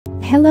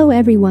Hello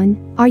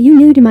everyone, are you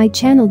new to my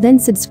channel? Then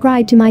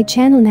subscribe to my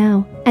channel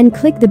now and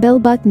click the bell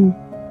button.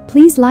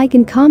 Please like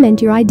and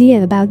comment your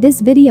idea about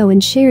this video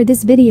and share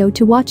this video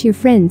to watch your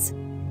friends.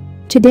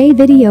 Today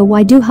video: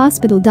 why do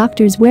hospital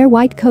doctors wear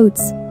white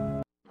coats?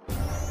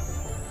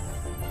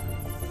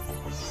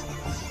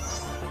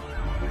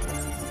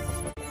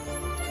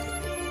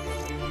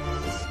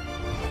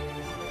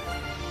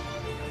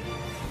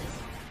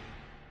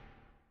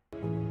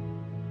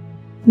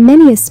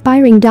 Many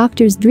aspiring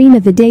doctors dream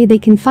of the day they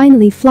can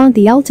finally flaunt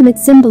the ultimate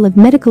symbol of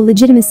medical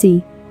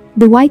legitimacy: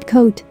 the white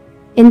coat.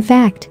 In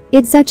fact,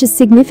 it's such a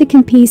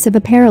significant piece of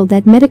apparel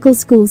that medical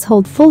schools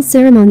hold full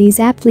ceremonies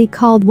aptly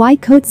called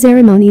white coat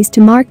ceremonies to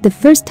mark the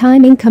first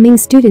time incoming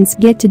students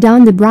get to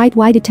don the bright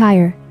white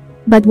attire.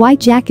 But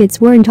white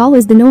jackets weren't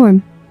always the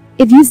norm.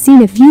 If you've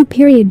seen a few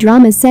period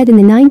dramas set in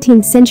the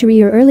 19th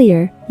century or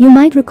earlier, you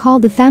might recall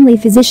the family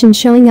physician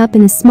showing up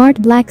in a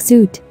smart black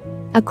suit.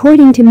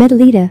 According to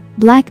Metalita,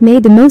 black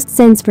made the most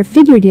sense for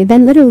figurative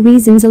and literal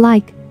reasons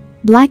alike.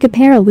 Black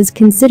apparel was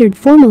considered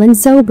formal and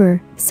sober,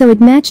 so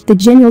it matched the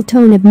general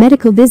tone of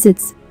medical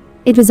visits.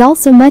 It was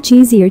also much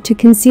easier to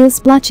conceal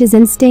splotches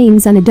and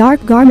stains on a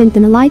dark garment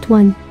than a light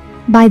one.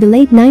 By the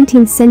late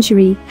 19th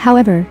century,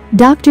 however,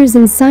 doctors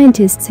and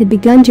scientists had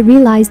begun to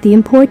realize the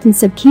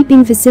importance of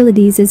keeping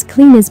facilities as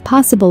clean as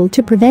possible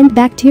to prevent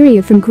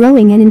bacteria from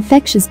growing and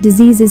infectious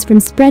diseases from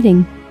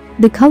spreading.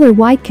 The color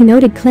white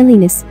connoted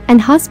cleanliness,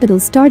 and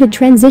hospitals started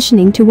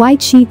transitioning to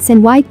white sheets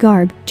and white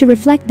garb to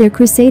reflect their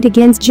crusade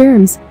against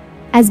germs.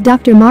 As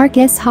Dr. Mark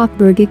S.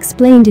 Hochberg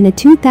explained in a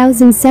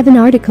 2007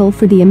 article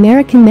for the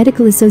American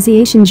Medical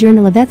Association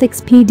Journal of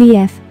Ethics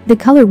PDF, the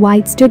color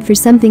white stood for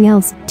something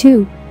else,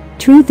 too: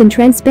 truth and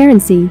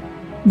transparency.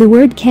 The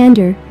word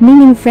candor,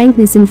 meaning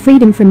frankness and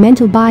freedom from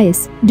mental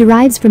bias,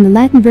 derives from the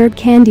Latin verb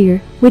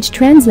candere, which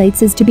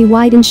translates as to be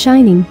white and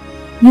shining.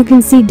 You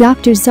can see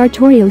Dr.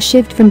 sartorial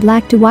shift from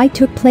black to white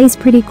took place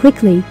pretty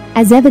quickly,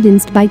 as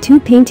evidenced by two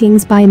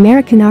paintings by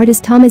American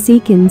artist Thomas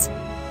Eakins.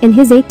 In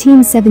his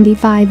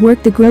 1875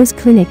 work The Gross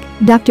Clinic,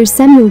 Dr.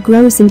 Samuel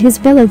Gross and his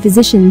fellow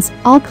physicians,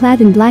 all clad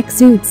in black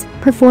suits,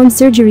 performed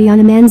surgery on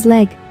a man's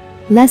leg.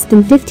 Less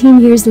than 15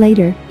 years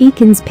later,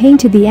 Eakins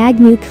painted the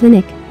Agnew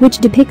Clinic, which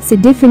depicts a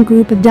different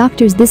group of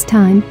doctors, this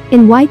time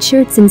in white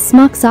shirts and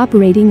smocks,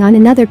 operating on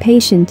another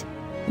patient.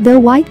 Though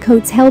white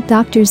coats help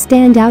doctors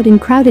stand out in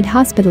crowded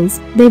hospitals,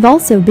 they've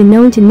also been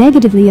known to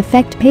negatively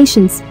affect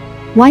patients.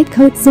 White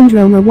coat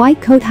syndrome, or white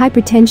coat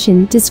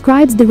hypertension,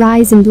 describes the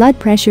rise in blood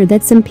pressure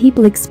that some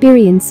people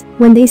experience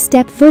when they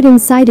step foot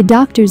inside a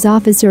doctor's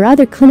office or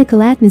other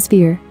clinical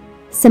atmosphere.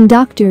 Some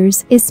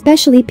doctors,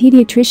 especially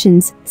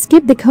pediatricians,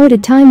 skip the coat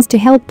at times to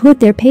help put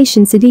their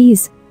patients at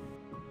ease.